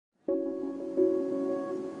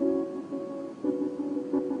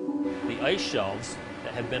ice shelves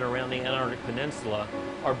that have been around the Antarctic Peninsula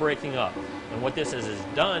are breaking up. And what this has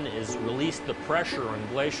done is released the pressure on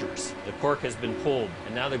glaciers. The cork has been pulled,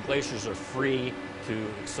 and now the glaciers are free to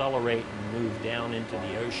accelerate and move down into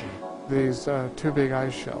the ocean. These two big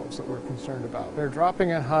ice shelves that we're concerned about, they're dropping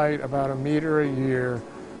in height about 1 meter a year,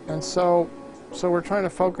 and so we're trying to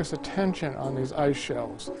focus attention on these ice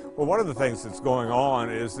shelves. Well, one of the things that's going on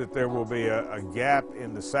is that there will be a gap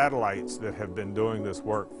in the satellites that have been doing this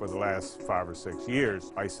work for the last 5 or 6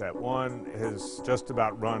 years. ISAT-1 has just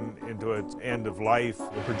about run into its end of life.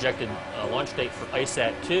 The projected launch date for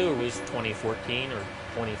ISAT-2 was 2014 or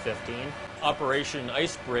 2015. Operation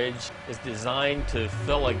Icebridge is designed to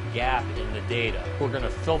fill a gap in the data. We're going to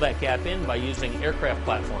fill that gap in by using aircraft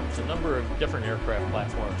platforms, a number of different aircraft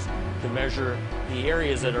platforms, to measure the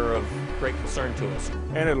areas that are of great concern to us.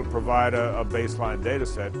 And it'll provide a baseline data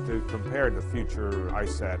set to compare to future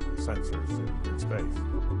ISAT sensors in space.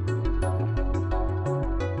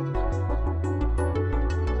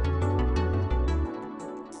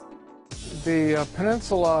 The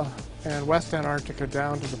peninsula and West Antarctica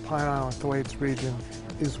down to the Pine Island Thwaites region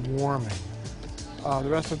is warming. The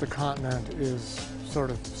rest of the continent is sort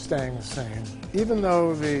of staying the same. Even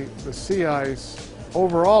though the sea ice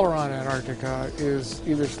overall around Antarctica is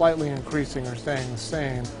either slightly increasing or staying the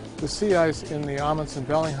same, the sea ice in the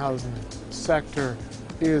Amundsen-Bellinghausen sector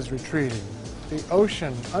is retreating. The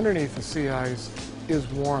ocean underneath the sea ice is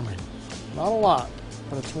warming. Not a lot,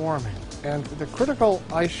 but it's warming. And the critical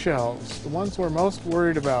ice shelves, the ones we're most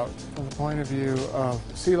worried about from the point of view of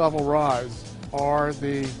sea level rise, are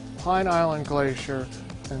the Pine Island Glacier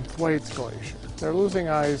and Thwaites Glacier. They're losing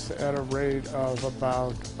ice at a rate of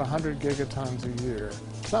about 100 gigatons a year.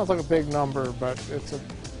 Sounds like a big number, but it's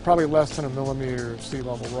probably less than 1 millimeter of sea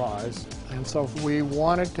level rise. And so we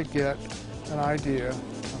wanted to get an idea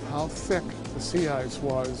of how thick the sea ice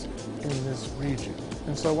was in this region.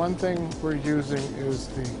 And so one thing we're using is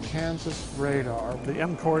the Kansas radar. The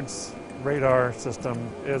MCORDS radar system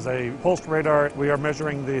is a pulsed radar. We are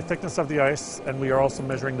measuring the thickness of the ice, and we are also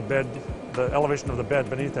measuring the bed, the elevation of the bed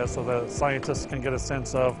beneath it, so the scientists can get a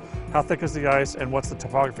sense of how thick is the ice and what's the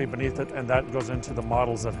topography beneath it, and that goes into the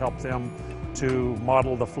models that help them to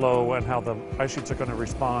model the flow and how the ice sheets are going to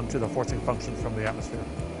respond to the forcing functions from the atmosphere.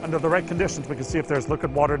 Under the right conditions, we can see if there's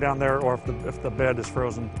liquid water down there or if the bed is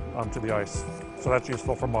frozen to the ice. So that's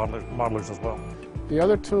useful for modelers as well. The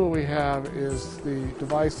other tool we have is the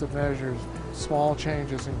device that measures small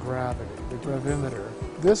changes in gravity, the gravimeter.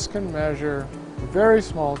 This can measure very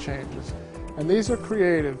small changes, and these are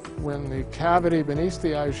created when the cavity beneath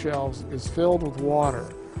the ice shelves is filled with water.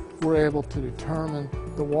 We're able to determine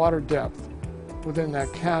the water depth within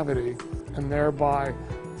that cavity and thereby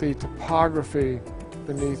the topography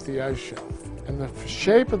beneath the ice shelf. And the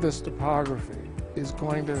shape of this topography is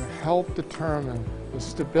going to help determine the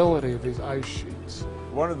stability of these ice sheets.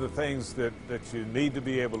 One of the things that you need to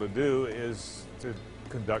be able to do is to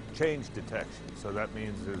conduct change detection. So that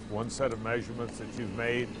means there's one set of measurements that you've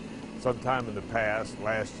made sometime in the past,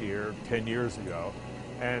 last year, 10 years ago,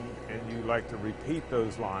 and you like to repeat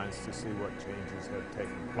those lines to see what changes have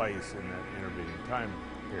taken place in that intervening time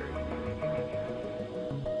period.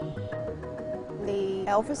 The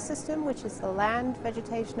ELVIS system, which is the land,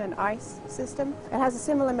 vegetation and ice system, it has a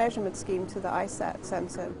similar measurement scheme to the ISAT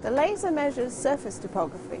sensor. The laser measures surface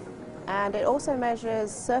topography, and it also measures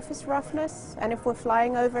surface roughness, and if we're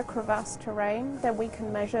flying over crevasse terrain, then we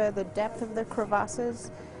can measure the depth of the crevasses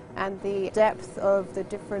and the depth of the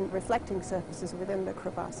different reflecting surfaces within the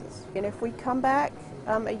crevasses. And if we come back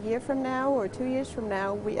a year from now or 2 years from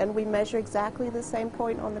now and we measure exactly the same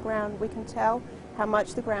point on the ground, we can tell how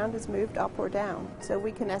much the ground has moved up or down. So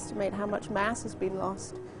we can estimate how much mass has been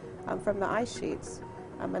lost from the ice sheets.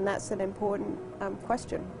 And that's an important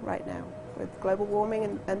question right now with global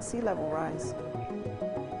warming and sea level rise.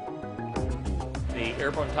 The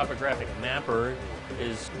Airborne Topographic Mapper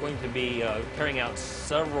is going to be carrying out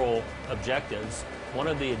several objectives. One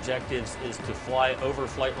of the objectives is to fly over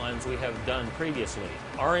flight lines we have done previously.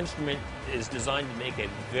 Our instrument is designed to make a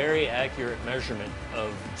very accurate measurement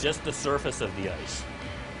of just the surface of the ice.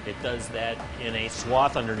 It does that in a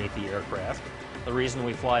swath underneath the aircraft. The reason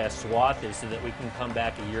we fly a swath is so that we can come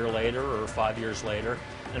back a year later or 5 years later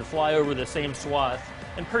and fly over the same swath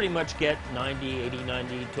and pretty much get 90, 80,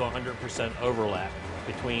 90 to 100% overlap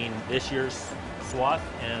between this year's swath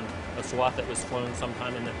and a swath that was flown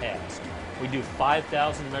sometime in the past. We do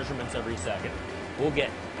 5,000 measurements every second. We'll get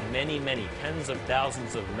many, many tens of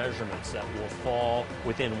thousands of measurements that will fall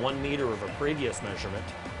within 1 meter of a previous measurement.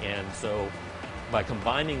 And so by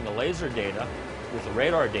combining the laser data With the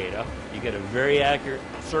radar data, you get a very accurate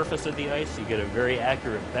surface of the ice, you get a very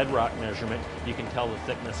accurate bedrock measurement, you can tell the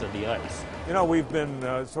thickness of the ice. You know, we've been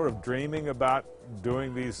sort of dreaming about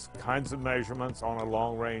doing these kinds of measurements on a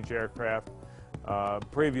long-range aircraft.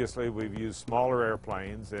 Previously, we've used smaller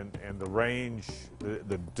airplanes, and the range,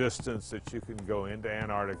 the distance that you can go into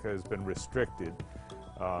Antarctica has been restricted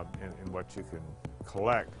in what you can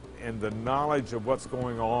collect. And the knowledge of what's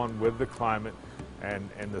going on with the climate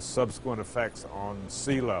and the subsequent effects on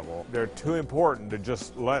sea level, they're too important to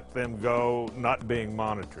just let them go not being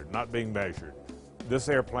monitored, not being measured. This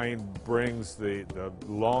airplane brings the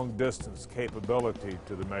long-distance capability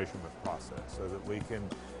to the measurement process so that we can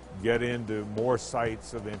get into more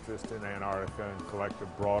sites of interest in Antarctica and collect a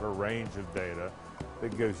broader range of data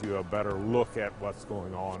that gives you a better look at what's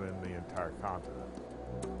going on in the entire continent.